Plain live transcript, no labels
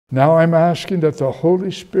Now I'm asking that the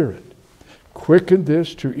Holy Spirit quicken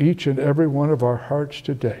this to each and every one of our hearts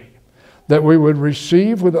today, that we would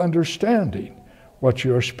receive with understanding what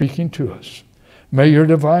you are speaking to us. May your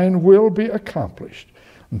divine will be accomplished.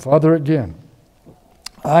 And Father, again,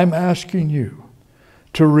 I'm asking you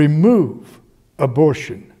to remove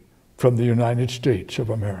abortion from the United States of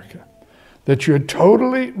America, that you would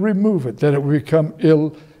totally remove it, that it would become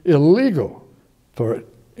illegal for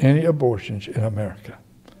any abortions in America.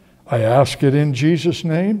 I ask it in Jesus'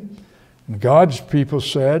 name, and God's people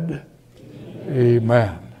said,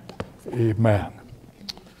 Amen. Amen.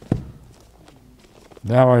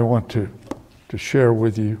 Now I want to share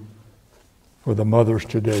with you for the mothers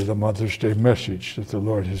today, the Mother's Day message that the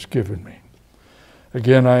Lord has given me.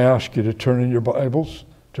 Again, I ask you to turn in your Bibles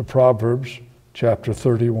to Proverbs chapter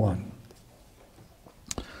 31.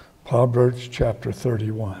 Proverbs chapter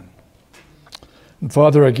 31. And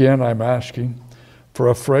Father, again, I'm asking for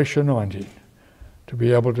a fresh anointing to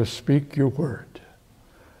be able to speak your word.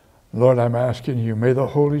 Lord, I'm asking you, may the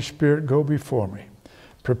Holy Spirit go before me.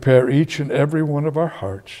 Prepare each and every one of our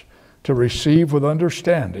hearts to receive with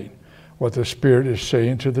understanding what the Spirit is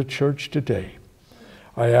saying to the church today.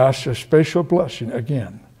 I ask a special blessing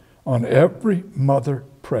again on every mother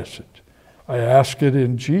present. I ask it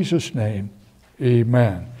in Jesus' name.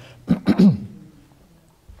 Amen.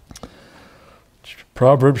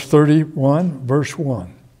 Proverbs 31, verse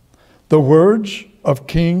 1. The words of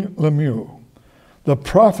King Lemuel, the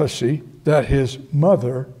prophecy that his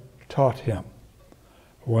mother taught him.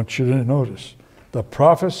 I want you to notice the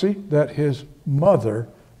prophecy that his mother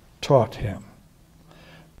taught him.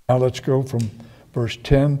 Now let's go from verse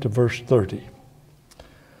 10 to verse 30.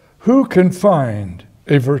 Who can find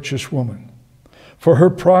a virtuous woman? For her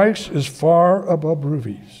price is far above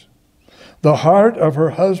rubies. The heart of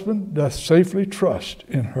her husband doth safely trust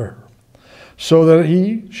in her, so that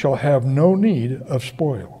he shall have no need of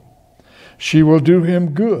spoil. She will do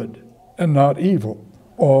him good and not evil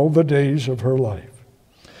all the days of her life.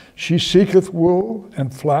 She seeketh wool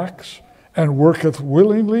and flax, and worketh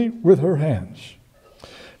willingly with her hands.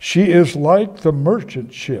 She is like the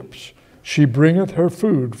merchant ships. She bringeth her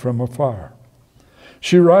food from afar.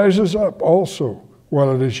 She rises up also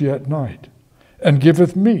while it is yet night, and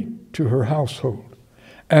giveth meat to her household,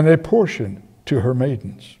 and a portion to her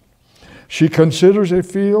maidens. She considers a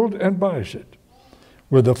field and buys it.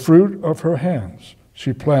 With the fruit of her hands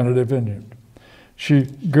she planted a vineyard. She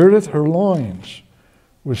girdeth her loins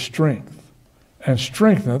with strength, and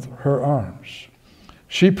strengtheneth her arms.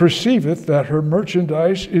 She perceiveth that her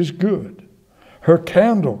merchandise is good. Her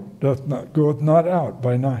candle goeth not out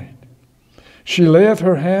by night. She layeth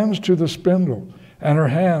her hands to the spindle, and her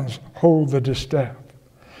hands hold the distaff.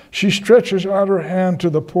 She stretches out her hand to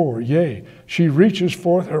the poor, yea, she reaches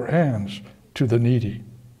forth her hands to the needy.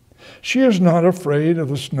 She is not afraid of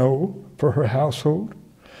the snow for her household,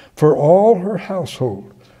 for all her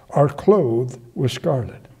household are clothed with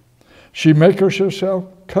scarlet. She maketh herself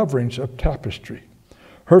coverings of tapestry.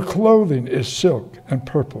 Her clothing is silk and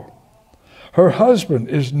purple. Her husband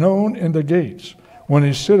is known in the gates when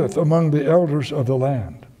he sitteth among the elders of the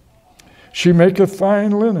land. She maketh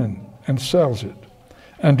fine linen and sells it,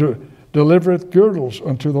 and delivereth girdles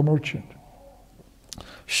unto the merchant.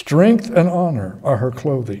 Strength and honor are her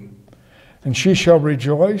clothing, and she shall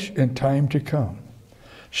rejoice in time to come.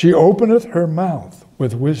 She openeth her mouth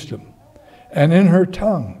with wisdom, and in her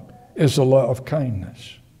tongue is the law of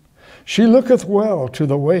kindness. She looketh well to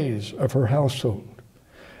the ways of her household,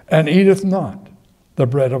 and eateth not the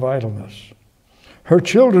bread of idleness. Her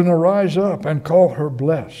children arise up and call her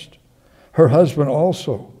blessed, her husband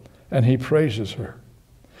also, and he praises her.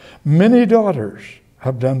 Many daughters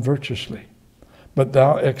have done virtuously, but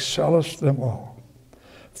thou excellest them all.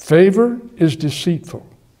 Favor is deceitful,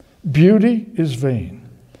 beauty is vain,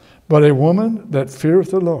 but a woman that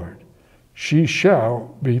feareth the Lord, she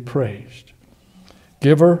shall be praised.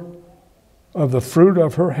 Give her of the fruit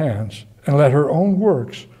of her hands, and let her own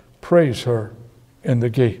works praise her in the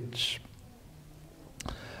gates.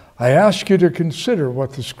 I ask you to consider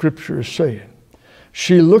what the scripture is saying.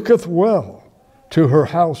 She looketh well to her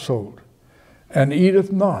household, and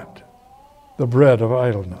eateth not the bread of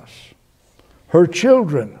idleness. Her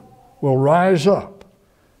children will rise up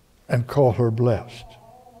and call her blessed.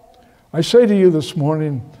 I say to you this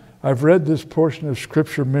morning, I've read this portion of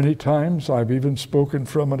scripture many times. I've even spoken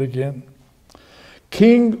from it again.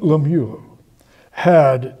 King Lemuel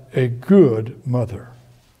had a good mother.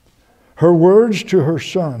 Her words to her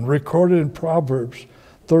son, recorded in Proverbs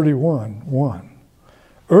 31:1,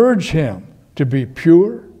 urge him to be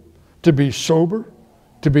pure, to be sober,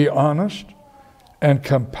 to be honest, and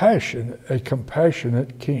a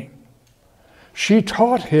compassionate king. She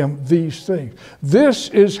taught him these things. This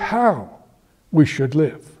is how we should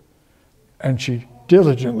live. And she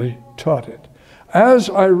diligently taught it. As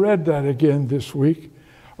I read that again this week,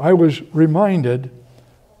 I was reminded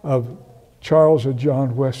of Charles and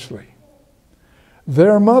John Wesley.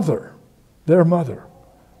 Their mother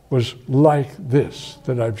was like this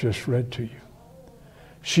that I've just read to you.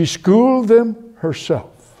 She schooled them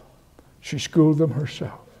herself. She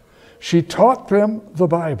taught them the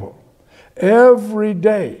Bible. Every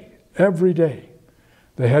day.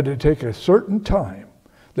 They had to take a certain time.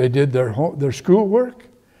 They did their schoolwork,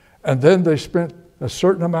 and then they spent a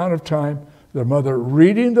certain amount of time, their mother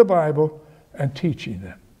reading the Bible and teaching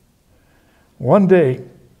them. One day,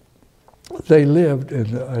 they lived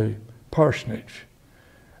in a parsonage.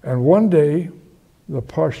 And one day, the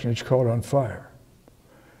parsonage caught on fire.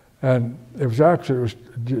 And it was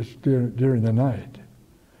just during the night.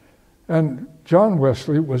 And John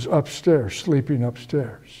Wesley was upstairs, sleeping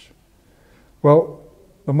upstairs. Well,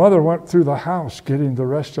 the mother went through the house getting the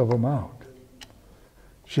rest of them out.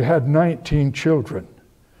 She had 19 children.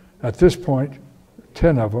 At this point,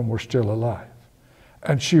 10 of them were still alive.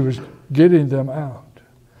 And she was getting them out.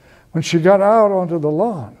 When she got out onto the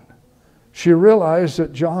lawn, she realized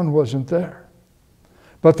that John wasn't there.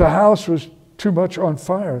 But the house was too much on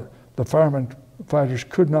fire. The firefighters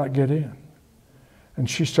could not get in. And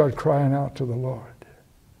she started crying out to the Lord.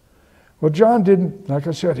 Well, John didn't, like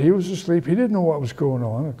I said, he was asleep. He didn't know what was going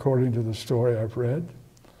on, according to the story I've read.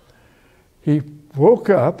 He woke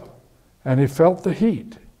up and he felt the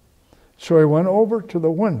heat. So he went over to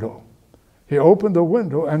the window. He opened the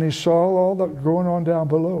window and he saw all that going on down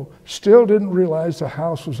below. Still didn't realize the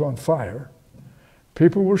house was on fire.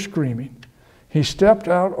 People were screaming. He stepped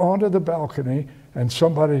out onto the balcony and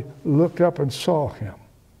somebody looked up and saw him.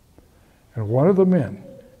 And one of the men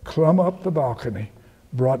climbed up the balcony,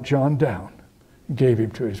 brought John down, and gave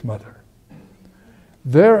him to his mother.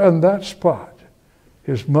 There in that spot,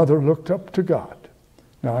 his mother looked up to God.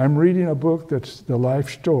 Now, I'm reading a book that's the life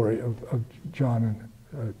story of John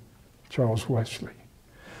and Charles Wesley.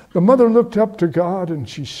 The mother looked up to God and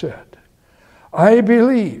she said, I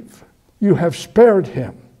believe you have spared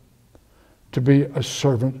him to be a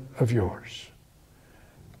servant of yours.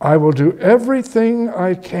 I will do everything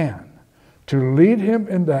I can to lead him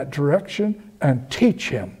in that direction and teach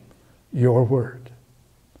him your word.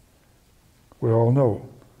 We all know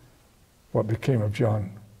what became of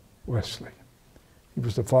John Wesley. He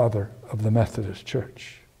was the father of the Methodist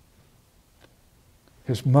Church.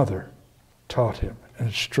 His mother taught him and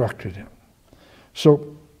instructed him.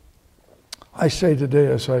 So I say today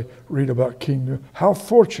as I read about King Lemuel, how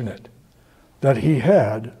fortunate that he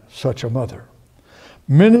had such a mother.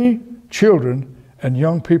 Many children and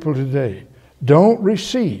young people today don't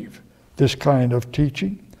receive this kind of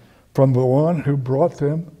teaching from the one who brought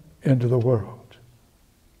them into the world.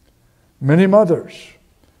 Many mothers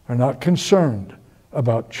are not concerned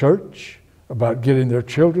about church, about getting their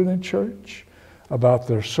children in church, about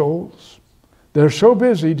their souls. They're so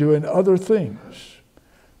busy doing other things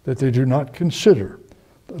that they do not consider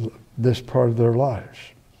this part of their lives.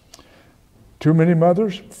 Too many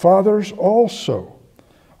mothers, fathers also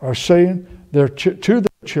are saying to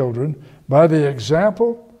their children, by the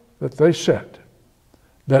example that they set,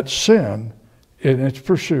 that sin in its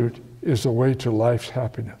pursuit is the way to life's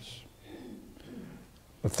happiness.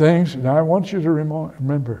 The things, and I want you to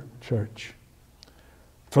remember, church,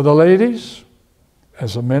 for the ladies,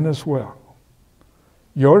 as the men as well,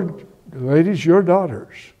 your ladies, your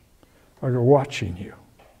daughters are watching you.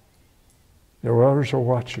 Your daughters are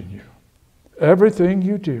watching you. Everything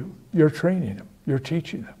you do, you're training them, you're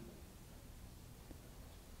teaching them.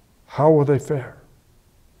 How will they fare?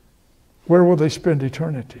 Where will they spend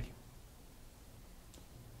eternity?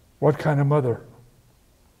 What kind of mother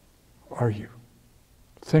are you?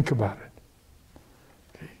 Think about it.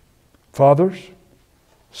 Okay. Fathers,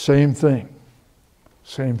 same thing.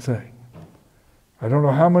 Same thing. I don't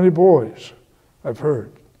know how many boys I've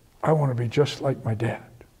heard, I want to be just like my dad.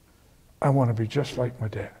 I want to be just like my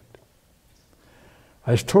dad.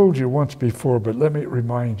 I've told you once before, but let me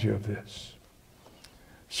remind you of this.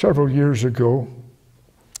 Several years ago,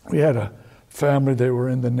 we had a family, they were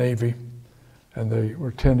in the Navy, and they were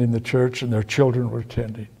attending the church, and their children were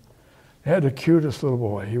attending. They had the cutest little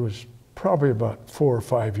boy. He was probably about 4 or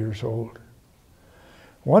 5 years old.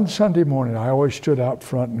 One Sunday morning, I always stood out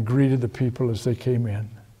front and greeted the people as they came in.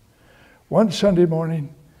 One Sunday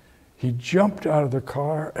morning, he jumped out of the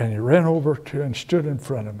car and he ran over to and stood in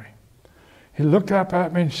front of me. He looked up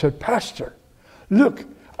at me and said, "Pastor, look,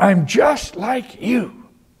 I'm just like you."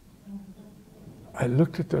 I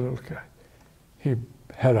looked at the little guy. He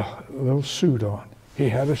had a little suit on. He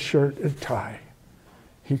had a shirt and tie.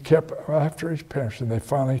 He kept after his parents, and they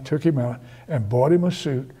finally took him out and bought him a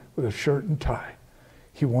suit with a shirt and tie.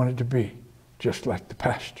 He wanted to be just like the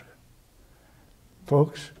pastor.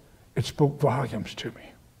 Folks, it spoke volumes to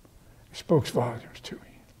me. It spoke volumes to me.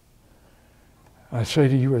 I say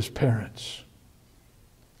to you as parents,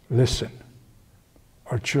 listen.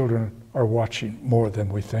 Our children are watching more than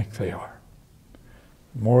we think they are.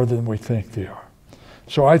 More than we think they are.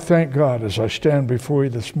 So I thank God as I stand before you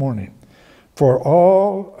this morning for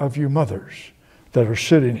all of you mothers that are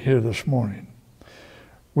sitting here this morning.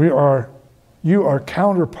 You are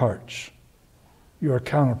counterparts. You are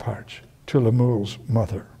counterparts to Lemuel's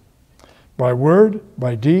mother. By word,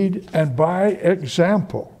 by deed, and by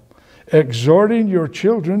example, exhorting your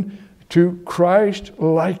children to Christ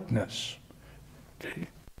likeness. Okay.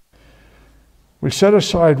 We set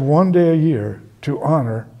aside one day a year to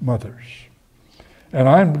honor mothers. And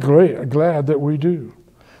I'm glad that we do.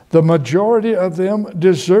 The majority of them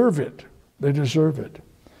deserve it. They deserve it.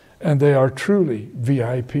 And they are truly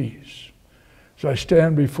VIPs. So I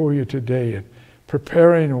stand before you today and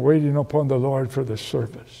preparing and waiting upon the Lord for this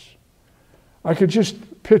service. I could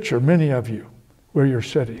just picture many of you where you're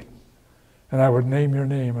sitting. And I would name your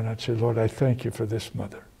name and I'd say, Lord, I thank you for this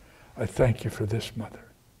mother. I thank you for this mother.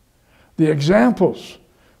 The examples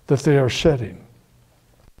that they are setting.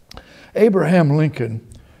 Abraham Lincoln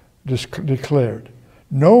declared,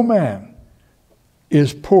 no man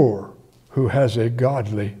is poor who has a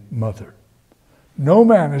godly mother. No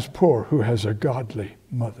man is poor who has a godly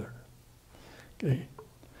mother. Okay.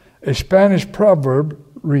 A Spanish proverb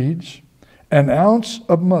reads, an ounce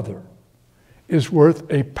of mother is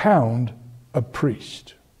worth a pound of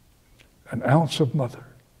priest. An ounce of mother.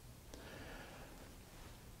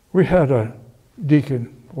 We had a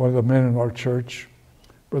deacon, one of the men in our church,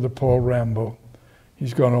 Brother Paul Rambo.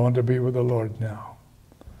 He's gone on to be with the Lord now.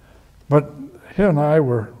 But he and I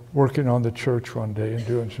were working on the church one day and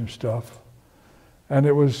doing some stuff. And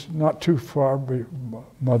it was not too far,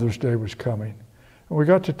 Mother's Day was coming. And we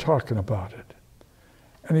got to talking about it.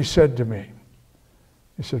 And he said to me,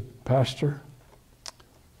 he said, Pastor,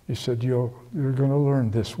 he said, you're going to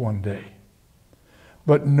learn this one day.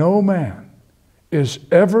 But no man is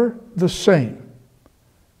ever the same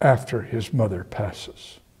after his mother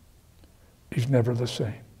passes. He's never the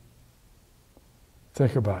same.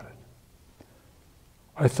 Think about it.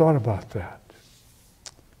 I thought about that.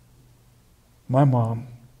 My mom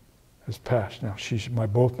has passed now.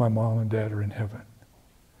 Both my mom and dad are in heaven.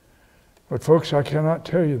 But folks, I cannot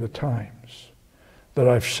tell you the times that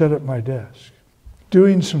I've sat at my desk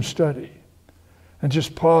doing some study and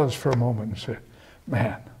just paused for a moment and said,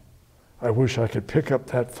 man, I wish I could pick up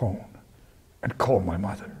that phone and call my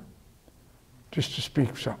mother. Just to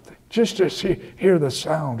speak something. Just to hear the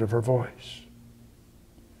sound of her voice.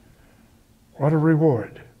 What a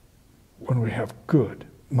reward when we have good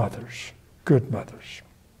mothers. Good mothers.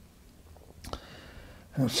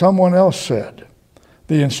 And someone else said,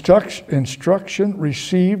 the instruction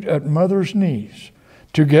received at mother's knees,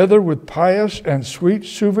 together with pious and sweet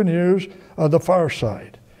souvenirs of the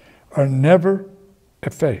fireside, are never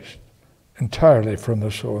effaced entirely from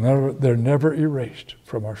the soul. They're never erased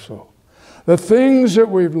from our soul. The things that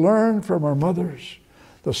we've learned from our mothers,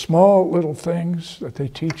 the small little things that they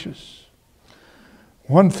teach us.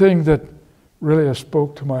 One thing that really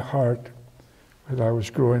spoke to my heart as I was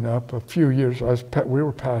growing up, a few years, we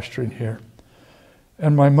were pastoring here,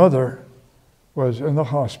 and my mother was in the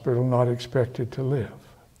hospital, not expected to live.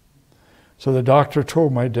 So the doctor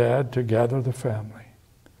told my dad to gather the family.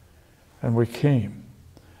 And we came.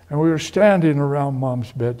 And we were standing around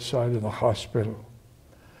Mom's bedside in the hospital.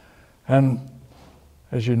 And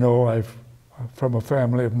as you know, I'm from a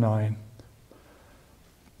family of 9.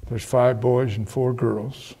 There's 5 boys and 4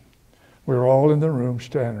 girls. We were all in the room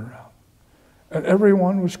standing around. And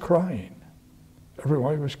everyone was crying.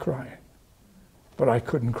 Everybody was crying. But I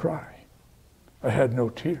couldn't cry. I had no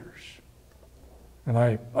tears. And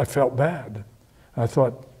I felt bad. I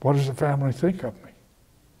thought, what does the family think of me?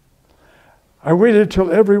 I waited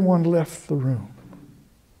till everyone left the room.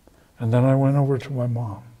 And then I went over to my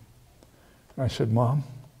mom. I said, Mom,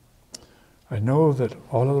 I know that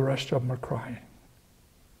all of the rest of them are crying,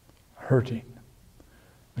 hurting.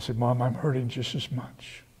 I said, Mom, I'm hurting just as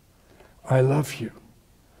much. I love you,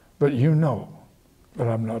 but you know that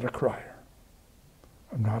I'm not a crier.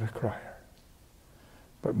 I'm not a crier.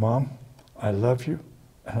 But Mom, I love you,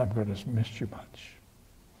 and I'm going to miss you much.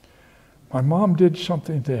 My mom did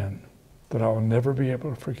something then that I will never be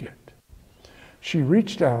able to forget. She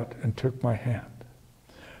reached out and took my hand.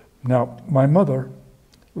 Now, my mother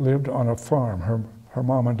lived on a farm. Her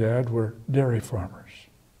mom and dad were dairy farmers.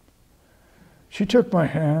 She took my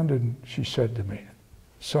hand and she said to me,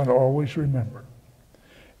 "Son, always remember,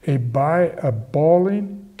 a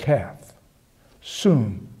bawling calf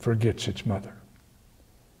soon forgets its mother."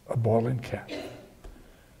 A bawling calf.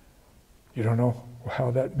 You don't know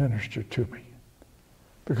how that ministered to me,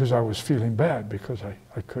 because I was feeling bad because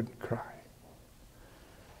I couldn't cry.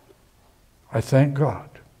 I thank God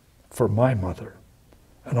for my mother,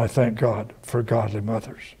 and I thank God for godly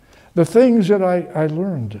mothers. The things that I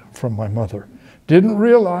learned from my mother, didn't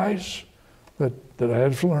realize that I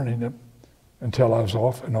was learning them until I was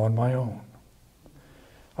off and on my own.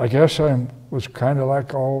 I guess I was kind of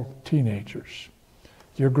like all teenagers.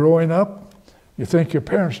 You're growing up, you think your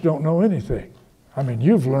parents don't know anything. I mean,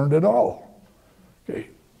 you've learned it all. Okay.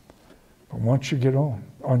 But once you get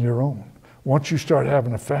on your own, once you start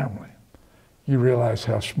having a family, you realize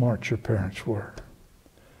how smart your parents were.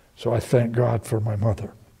 So I thank God for my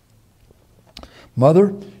mother.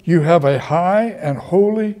 Mother, you have a high and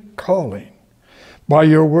holy calling. By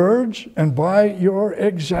your words and by your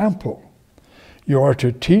example, you are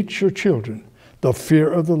to teach your children the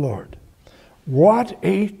fear of the Lord. What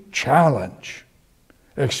a challenge,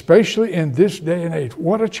 especially in this day and age.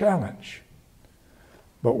 What a challenge,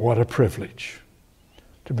 but what a privilege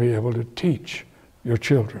to be able to teach your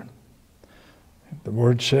children. The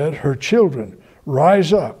word said, her children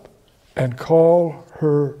rise up and call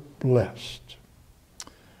her blessed.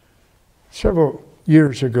 Several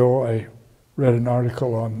years ago, I read an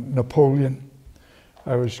article on Napoleon.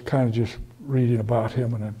 I was kind of just reading about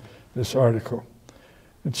him in this article.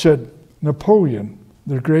 It said, Napoleon,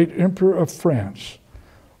 the great emperor of France,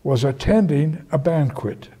 was attending a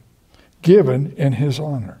banquet given in his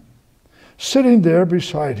honor. Sitting there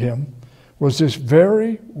beside him was this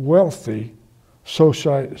very wealthy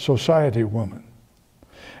society woman.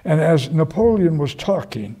 And as Napoleon was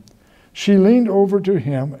talking, she leaned over to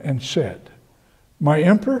him and said, "My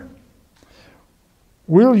emperor,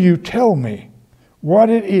 will you tell me what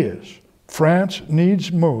it is France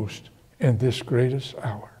needs most in this greatest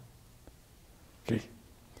hour?" Okay.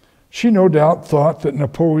 She no doubt thought that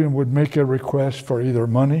Napoleon would make a request for either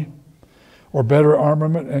money or better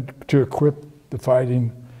armament and to equip the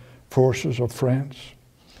fighting forces of France.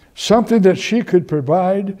 Something that she could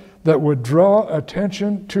provide that would draw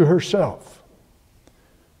attention to herself.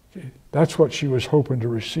 Okay. That's what she was hoping to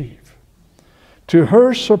receive. To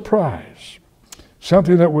her surprise,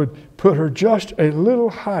 something that would put her just a little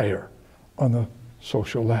higher on the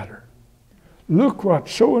social ladder. Look what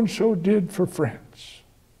so-and-so did for France.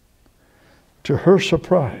 To her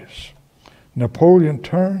surprise, Napoleon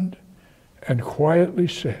turned and quietly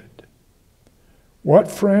said,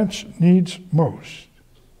 what France needs most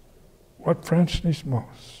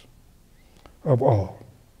of all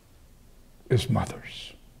is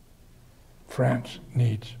mothers. France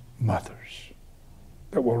needs mothers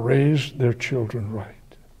that will raise their children right.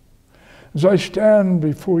 As I stand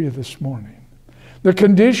before you this morning, the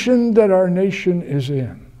condition that our nation is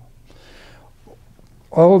in,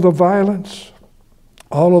 all the violence,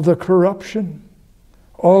 all of the corruption,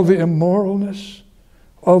 all the immoralness,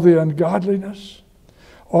 all the ungodliness,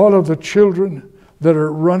 all of the children that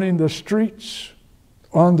are running the streets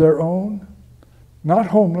on their own, not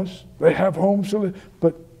homeless, they have homes to live,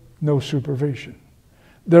 but no supervision.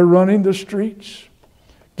 They're running the streets,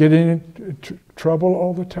 getting into trouble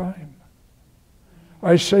all the time.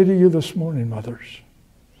 I say to you this morning, mothers,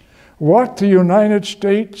 what the United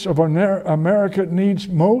States of America needs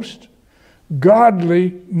most,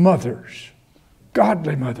 godly mothers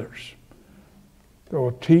that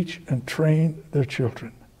will teach and train their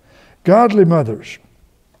children. Godly mothers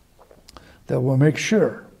that will make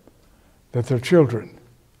sure that their children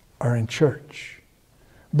are in church.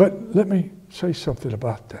 But let me say something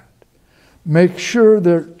about that. Make sure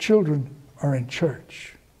their children are in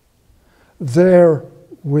church. There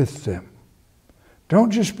with them. Don't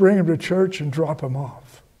just bring them to church and drop them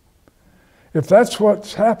off. If that's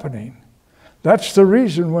what's happening, that's the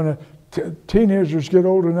reason when teenagers get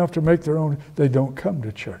old enough to make their own, they don't come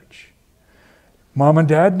to church. Mom and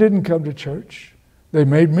Dad didn't come to church. They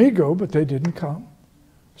made me go, but they didn't come.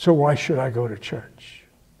 So why should I go to church?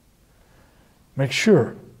 Make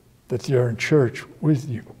sure that they're in church with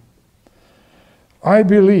you. I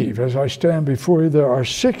believe, as I stand before you, there are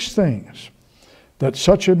 6 things that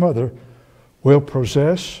such a mother will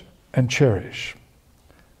possess and cherish.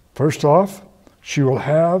 First off, she will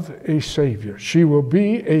have a Savior. She will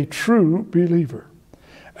be a true believer.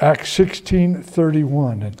 Acts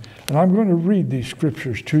 16:31. And I'm going to read these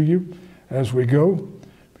scriptures to you as we go,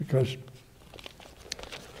 because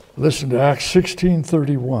Listen to Acts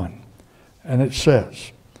 16:31. And it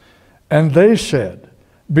says, "And they said,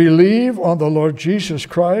 Believe on the Lord Jesus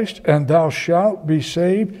Christ, and thou shalt be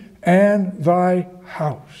saved, and thy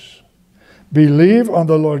house." Believe on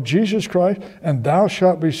the Lord Jesus Christ, and thou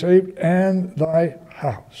shalt be saved, and thy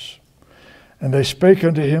house. And they spake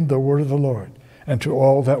unto him the word of the Lord, and to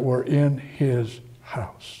all that were in his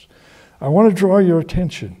house. I want to draw your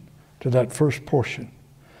attention to that first portion.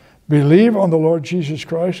 Believe on the Lord Jesus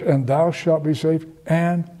Christ, and thou shalt be saved,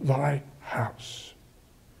 and thy house.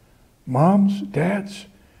 Moms, dads,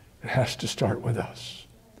 it has to start with us.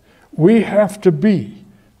 We have to be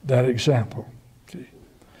that example.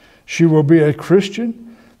 She will be a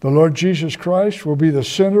Christian. The Lord Jesus Christ will be the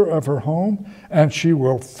center of her home, and she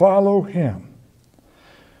will follow him.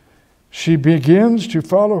 She begins to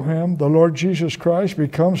follow him. The Lord Jesus Christ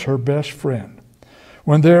becomes her best friend.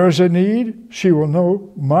 When there is a need, she will know,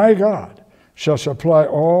 my God shall supply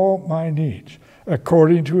all my needs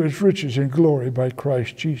according to his riches in glory by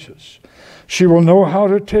Christ Jesus. She will know how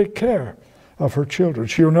to take care of her children.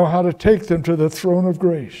 She will know how to take them to the throne of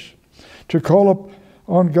grace, to call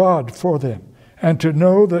on God for them, and to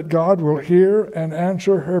know that God will hear and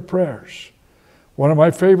answer her prayers. One of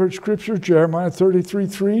my favorite scriptures, Jeremiah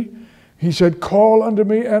 33:3, he said, "Call unto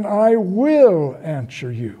me, and I will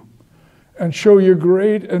answer you, and show you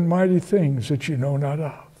great and mighty things that you know not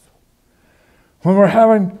of." When we're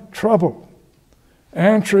having trouble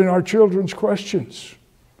answering our children's questions,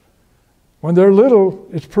 when they're little,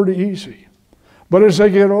 it's pretty easy. But as they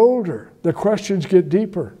get older, the questions get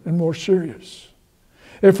deeper and more serious.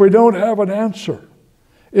 If we don't have an answer,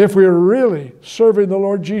 if we're really serving the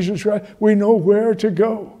Lord Jesus Christ, we know where to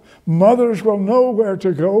go. Mothers will know where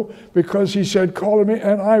to go because he said, "Call to me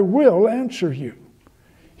and I will answer you."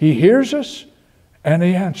 He hears us and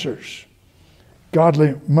he answers.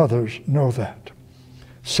 Godly mothers know that.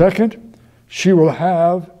 Second, she will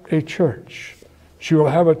have a church. She will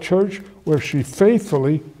have a church where she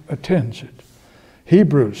faithfully attends it.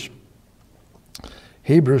 Hebrews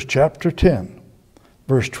chapter 10,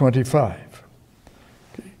 verse 25.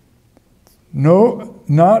 Okay. "No,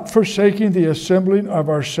 not forsaking the assembling of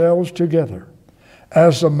ourselves together,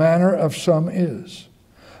 as the manner of some is,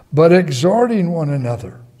 but exhorting one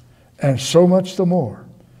another, and so much the more,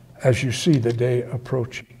 as you see the day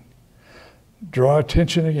approaching." Draw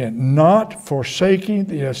attention again. Not forsaking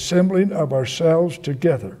the assembling of ourselves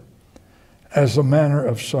together, as the manner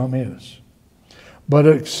of some is, but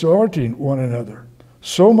exhorting one another,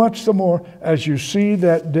 so much the more as you see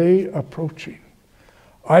that day approaching.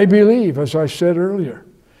 I believe, as I said earlier,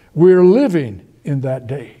 we're living in that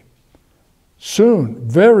day. Soon,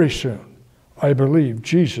 very soon, I believe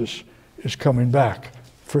Jesus is coming back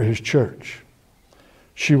for his church.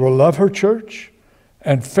 She will love her church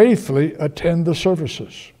and faithfully attend the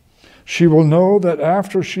services. She will know that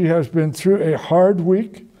after she has been through a hard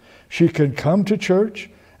week, she can come to church,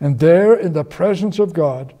 and there in the presence of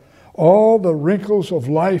God, all the wrinkles of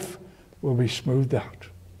life will be smoothed out.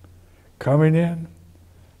 Coming in,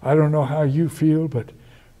 I don't know how you feel, but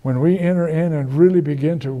when we enter in and really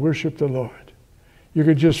begin to worship the Lord, you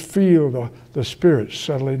can just feel the Spirit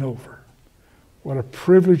settling over. What a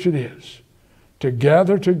privilege it is to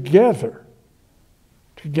gather together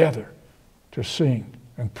to sing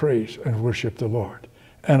and praise and worship the Lord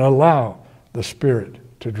and allow the Spirit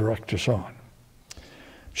to direct us on.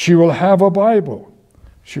 She will have a Bible.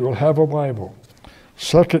 She will have a Bible.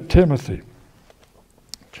 2 Timothy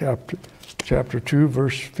chapter 2,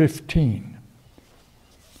 verse 15.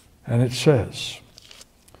 And it says,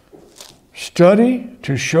 "Study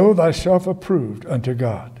to show thyself approved unto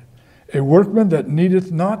God, a workman that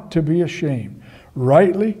needeth not to be ashamed,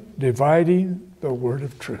 rightly dividing the word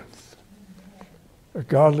of truth." A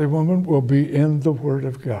godly woman will be in the Word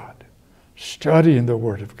of God, studying the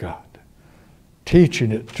Word of God,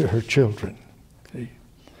 teaching it to her children.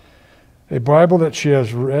 A Bible that she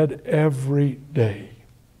has read every day.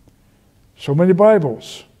 So many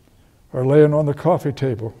Bibles are laying on the coffee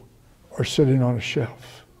table or sitting on a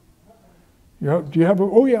shelf. Do you have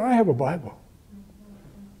oh yeah, I have a Bible.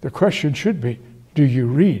 The question should be, do you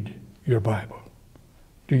read your Bible?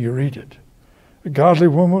 Do you read it? A godly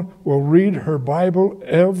woman will read her Bible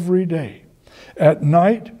every day. At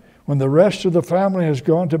night, when the rest of the family has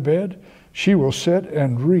gone to bed, she will sit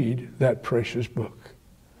and read that precious book.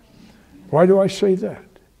 Why do I say that?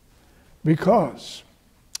 Because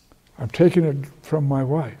I'm taking it from my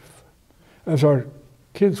wife. As our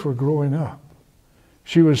kids were growing up,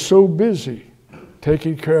 she was so busy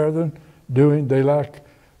taking care of them, they lacked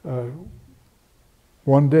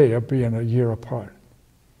one day of being a year apart.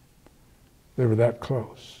 They were that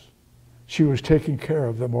close. she was taking care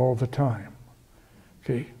of them all the time.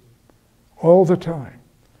 Okay? All the time.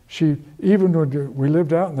 She, even when we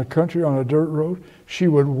lived out in the country on a dirt road, she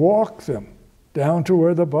would walk them down to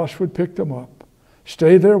where the bus would pick them up,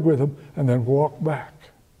 stay there with them, and then walk back.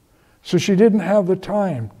 So she didn't have the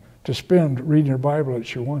time to spend reading her Bible that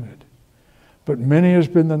she wanted. But many has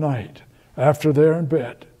been the night after they're in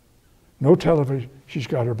bed, no television, she's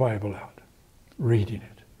got her Bible out, reading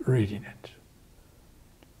it.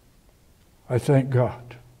 I thank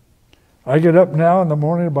God. I get up now in the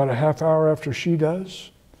morning about a half hour after she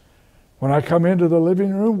does. When I come into the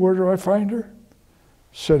living room, where do I find her?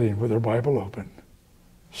 Sitting with her Bible open,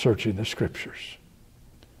 searching the Scriptures.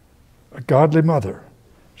 A godly mother,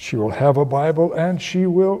 she will have a Bible and she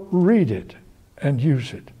will read it and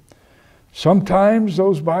use it. Sometimes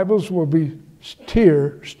those Bibles will be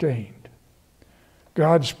tear-stained.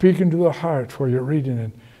 God's speaking to the heart where you're reading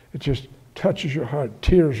it. It just touches your heart.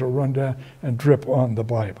 Tears will run down and drip on the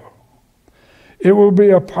Bible. It will be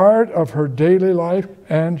a part of her daily life,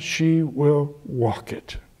 and she will walk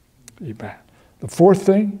it. Amen. The fourth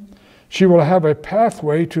thing, she will have a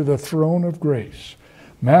pathway to the throne of grace.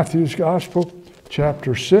 Matthew's Gospel,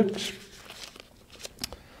 chapter 6.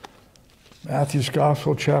 Matthew's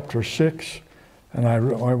Gospel, chapter 6, and I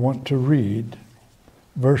want to read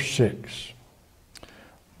verse 6.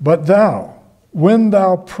 But thou, when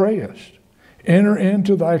thou prayest, enter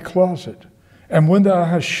into thy closet, and when thou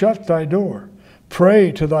hast shut thy door,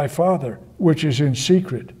 pray to thy Father which is in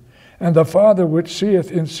secret, and the Father which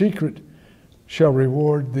seeth in secret shall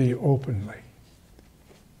reward thee openly.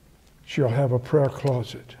 She'll have a prayer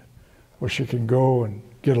closet where she can go and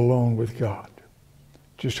get alone with God.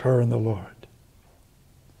 Just her and the Lord.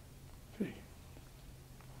 See?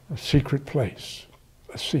 A secret place.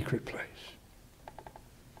 A secret place.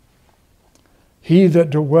 He that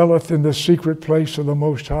dwelleth in the secret place of the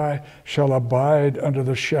Most High shall abide under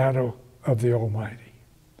the shadow of the Almighty.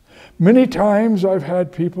 Many times I've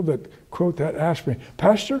had people that quote that ask me,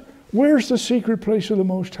 Pastor, where's the secret place of the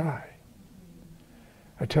Most High?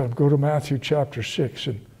 I tell them, go to Matthew chapter 6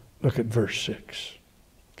 and look at verse 6.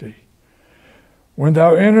 Okay. When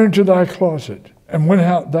thou enter into thy closet, and when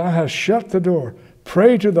thou hast shut the door,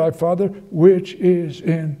 pray to thy Father which is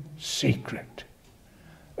in secret.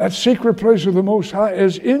 That secret place of the Most High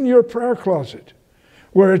is in your prayer closet,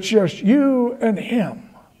 where it's just you and Him.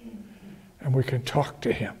 And we can talk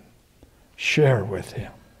to Him, share with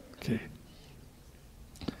Him. Okay.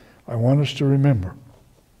 I want us to remember,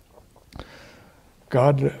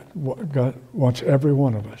 God wants every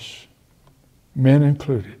one of us, men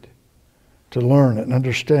included, to learn and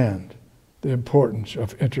understand the importance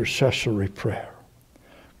of intercessory prayer.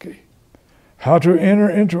 Okay. How to enter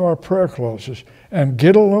into our prayer closets and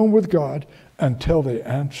get alone with God until the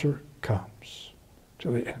answer comes.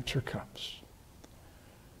 Till the answer comes.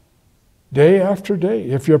 Day after day,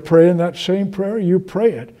 if you're praying that same prayer, you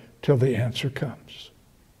pray it till the answer comes.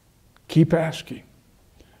 Keep asking.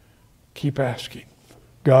 Keep asking.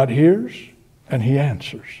 God hears and He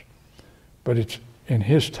answers, but it's in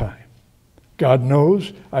His time. God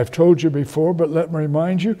knows, I've told you before, but let me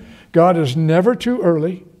remind you, God is never too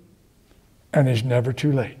early and He's never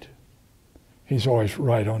too late. He's always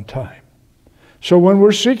right on time. So when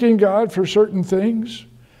we're seeking God for certain things,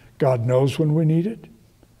 God knows when we need it,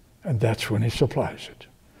 and that's when He supplies it,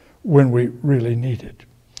 when we really need it.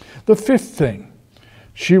 The fifth thing,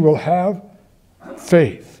 she will have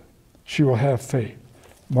faith. She will have faith.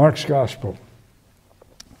 Mark's Gospel,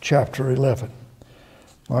 chapter 11.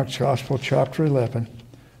 Mark's Gospel, chapter 11.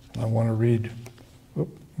 I want to read,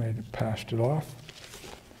 passed it off.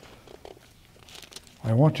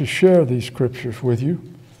 I want to share these scriptures with you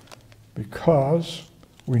because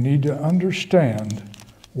we need to understand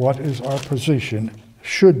what is our position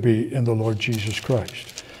should be in the Lord Jesus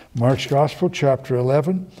Christ. Mark's Gospel, chapter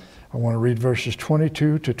 11. I want to read verses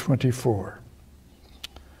 22 to 24.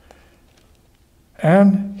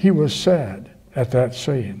 And he was sad at that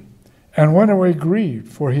saying, and went away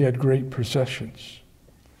grieved, for he had great possessions.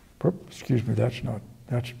 Excuse me, that's 10.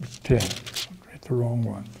 Read the wrong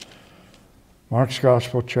one. Mark's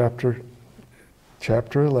Gospel, chapter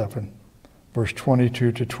 11, verse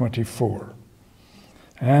 22 to 24.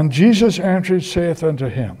 And Jesus answered, saith unto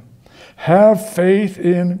him, have faith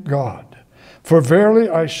in God. For verily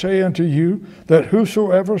I say unto you, that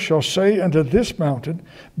whosoever shall say unto this mountain,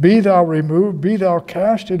 be thou removed, be thou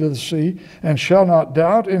cast into the sea, and shall not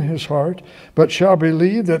doubt in his heart, but shall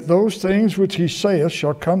believe that those things which he saith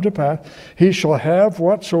shall come to pass, he shall have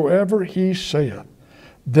whatsoever he saith.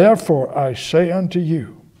 Therefore I say unto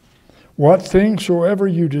you, what things soever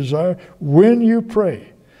you desire, when you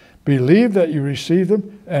pray, Believe that you receive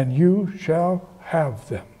them, and you shall have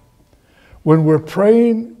them. When we're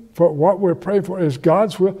praying for what we're praying for is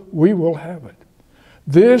God's will, we will have it.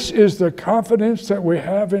 This is the confidence that we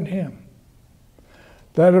have in Him.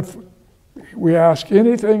 That if we ask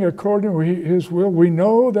anything according to His will, we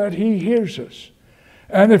know that He hears us.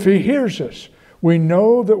 And if He hears us, we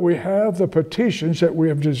know that we have the petitions that we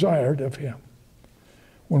have desired of Him.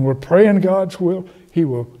 When we're praying God's will, He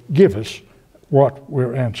will give us what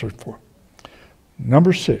we're answered for.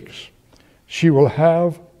 Number 6, she will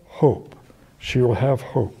have hope. She will have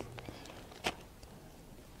hope.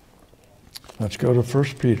 Let's go to 1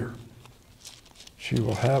 Peter. She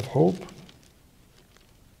will have hope.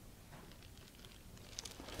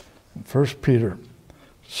 1 Peter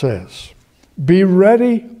says, be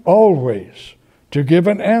ready always to give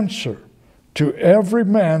an answer to every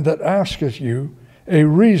man that asketh you a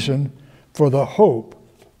reason for the hope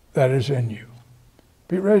that is in you.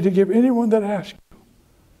 Be ready to give anyone that asks you,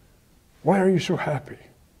 why are you so happy?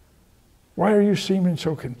 Why are you seeming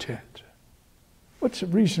so content? What's the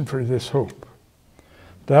reason for this hope?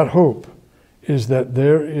 That hope is that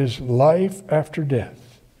there is life after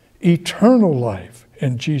death, eternal life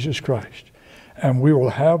in Jesus Christ. And we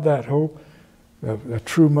will have that hope. A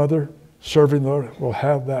true mother serving the Lord will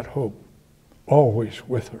have that hope always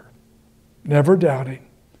with her. Never doubting.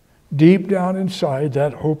 Deep down inside,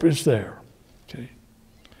 that hope is there. Okay?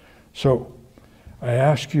 So, I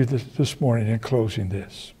ask you this morning in closing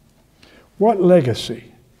this. What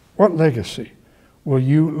legacy will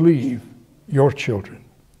you leave your children?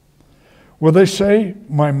 Will they say,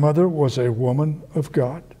 my mother was a woman of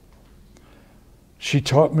God? She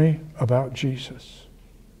taught me about Jesus.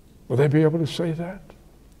 Will they be able to say that?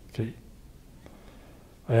 Okay.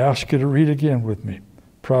 I ask you to read again with me.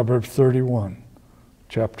 Proverbs 31,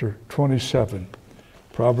 chapter 27.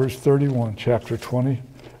 Proverbs 31, chapter 20,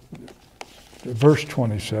 verse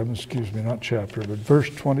 27, not chapter, but verse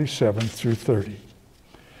 27 through 30.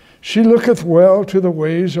 She looketh well to the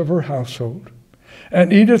ways of her household,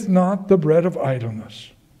 and eateth not the bread of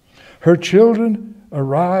idleness. Her children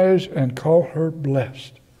arise and call her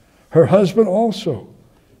blessed. Her husband also,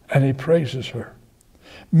 and he praises her.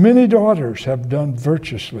 Many daughters have done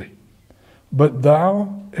virtuously, but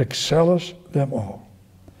thou excellest them all.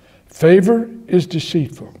 Favor is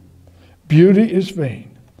deceitful, beauty is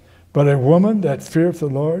vain, but a woman that feareth the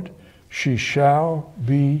Lord, she shall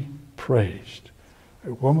be praised.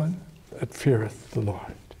 A woman that feareth the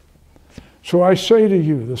Lord. So I say to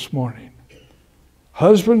you this morning,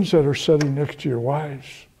 husbands that are sitting next to your wives,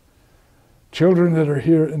 children that are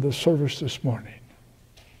here in the service this morning,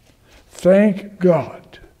 thank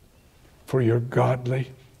God for your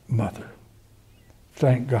godly mother.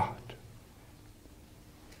 Thank God.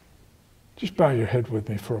 Just bow your head with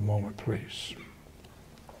me for a moment, please.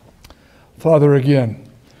 Father, again,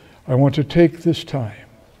 I want to take this time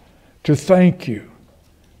to thank you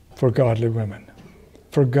for godly women,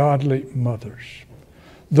 for godly mothers,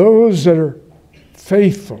 those that are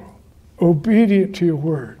faithful, obedient to your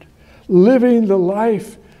word, living the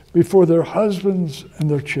life before their husbands and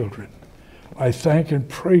their children. I thank and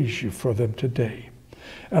praise you for them today.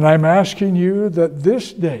 And I'm asking you that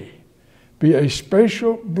this day be a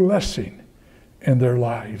special blessing in their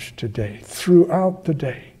lives today, throughout the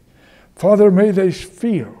day. Father, may they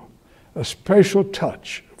feel a special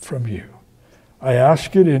touch from you. I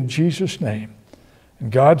ask it in Jesus' name.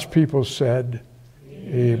 And God's people said,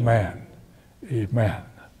 amen. Amen.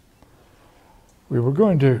 We were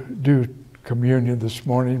going to do communion this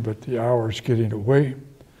morning, but the hour is getting away.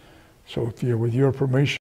 So if you're with your permission,